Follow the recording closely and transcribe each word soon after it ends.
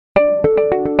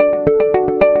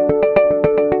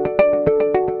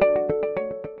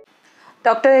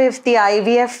Doctor, if the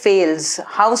IVF fails,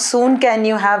 how soon can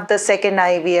you have the second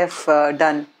IVF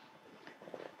done?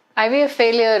 IVF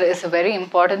failure is a very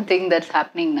important thing that's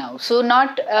happening now. So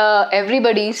not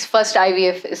everybody's first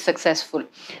IVF is successful.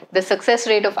 The success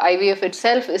rate of IVF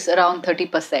itself is around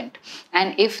 30%.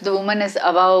 And if the woman is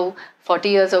above 40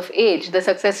 years of age, the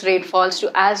success rate falls to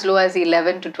as low as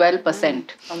 11 to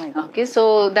 12%. Oh my God. Okay,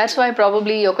 so that's why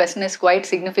probably your question is quite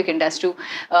significant as to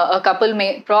a couple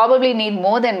may probably need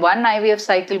more than one IVF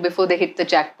cycle before they hit the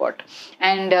jackpot.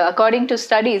 And according to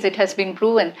studies, it has been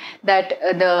proven that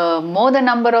the more the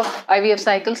number of IVF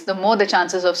cycles, the more the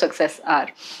chances of success are.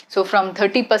 So from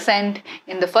 30%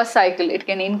 in the first cycle, it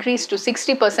can increase to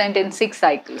 60% in 6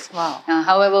 cycles. Wow.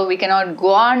 However, we cannot go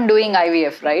on doing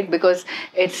IVF, right? Because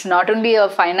it's not only a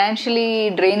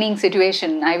financially draining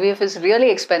situation. IVF is really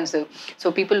expensive.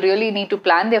 So people really need to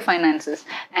plan their finances.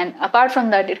 And apart from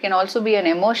that, it can also be an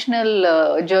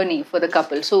emotional journey for the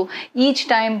couple. So each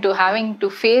time to having to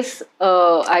face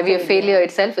IVF failure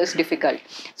itself is difficult.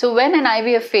 So when an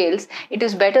IVF fails, it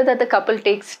is better that the couple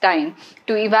takes time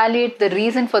to evaluate the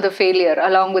reason for the failure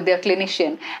along with their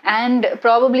clinician and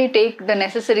probably take the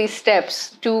necessary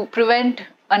steps to prevent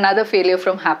another failure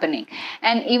from happening.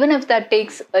 And even if that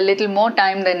takes a little more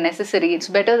time than necessary, it's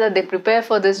better that they prepare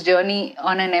for this journey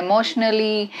on an emotional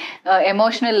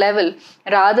level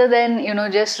rather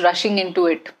than, just rushing into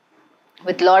it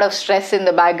with a lot of stress in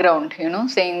the background,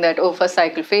 saying that, oh, first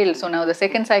cycle failed, so now the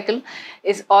second cycle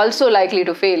is also likely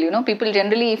to fail. People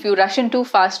generally, if you rush in too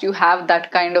fast, you have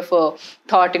that kind of a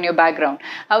thought in your background.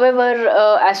 However,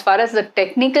 as far as the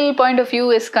technical point of view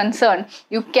is concerned,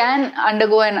 you can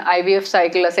undergo an IVF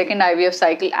cycle, a second IVF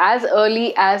cycle, as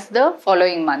early as the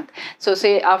following month. So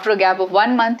say after a gap of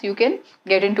 1 month, you can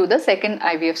get into the second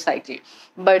IVF cycle.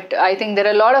 But I think there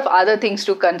are a lot of other things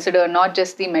to consider, not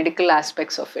just the medical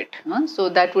aspects of it. So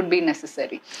that would be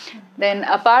necessary. Then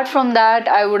apart from that,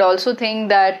 I would also think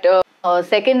that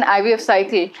second IVF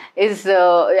cycle is,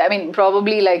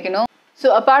 probably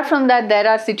So apart from that, there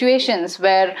are situations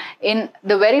where in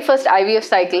the very first IVF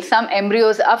cycle, some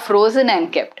embryos are frozen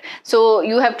and kept. So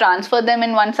you have transferred them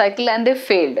in one cycle and they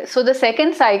failed. So the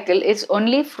second cycle is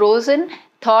only frozen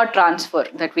thaw transfer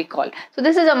that we call. So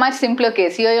this is a much simpler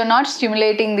case. Here you're not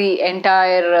stimulating the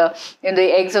entire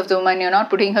the eggs of the woman. You're not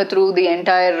putting her through the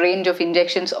entire range of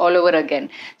injections all over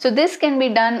again. So this can be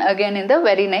done again in the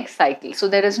very next cycle. So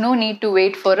there is no need to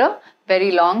wait for a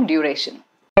very long duration.